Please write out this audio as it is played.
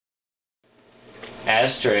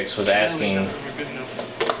Asterix was asking,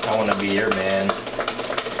 I wanna be your man.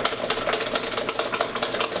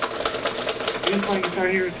 You were playing Guitar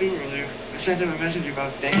Hero 2 earlier. I sent him a message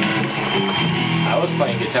about that. I was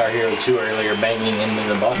playing Guitar Hero 2 earlier, banging him in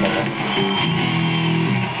the butthole.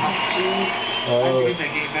 Oh. I have to get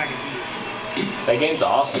that game back and beat it. That game's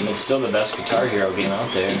awesome. It's still the best Guitar Hero game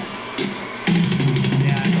out there.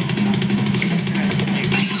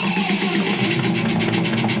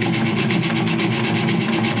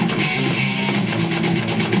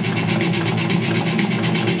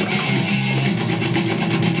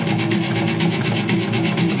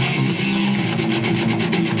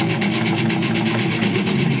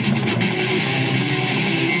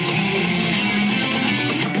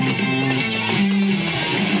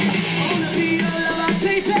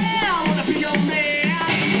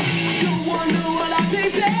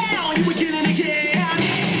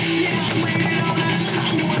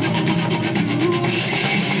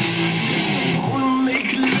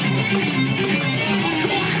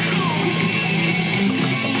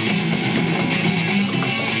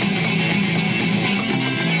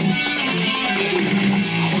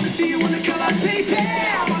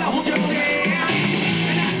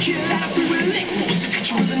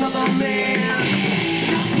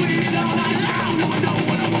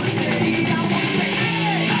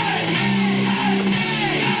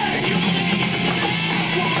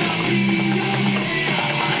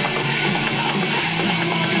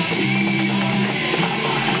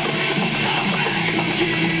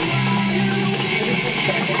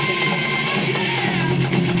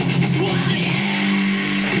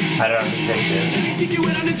 I don't understand this.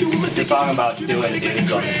 It's a song about doing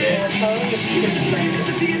dudes on the dick.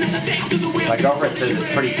 My girlfriend says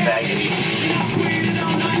it's pretty faggoty.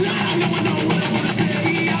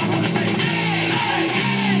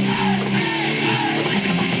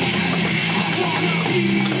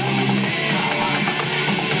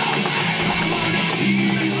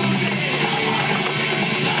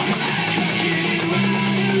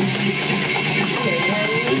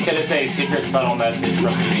 He's gonna say secret subtle message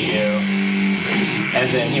from you, as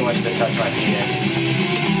in he wants to touch my penis.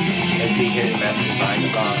 It's the hidden message behind the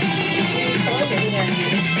song.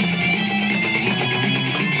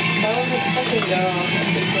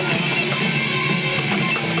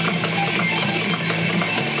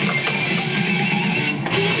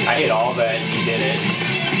 I hate all that he did it.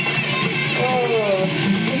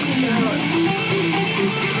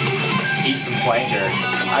 Eat some flanger.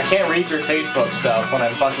 I can't read your Facebook stuff when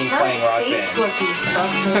I'm fucking playing Rock Band.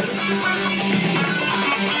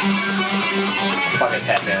 Fucking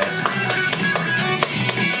tap in it.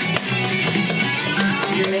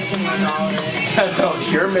 You're missing like all of it. No,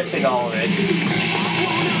 you're missing all of it.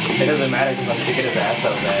 It doesn't matter because I'm sick of his ass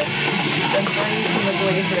so bad. That's why you can look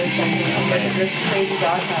away for a second. Okay. This crazy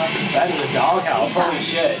doghouse. That is a doghouse. Holy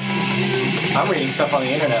shit. I'm reading stuff on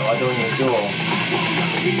the internet while doing this duel.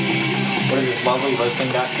 What is this,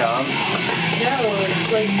 lovelylisting.com? No, it's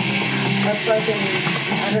like a fucking,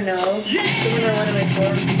 I don't know, someone on one of my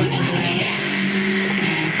forums fucking around.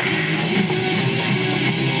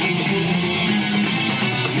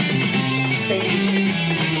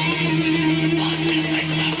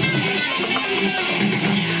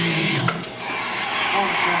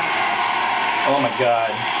 Oh my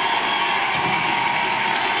god.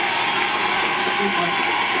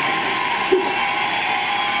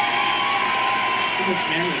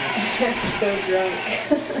 I'm so drunk.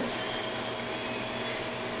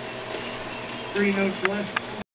 3 notes left.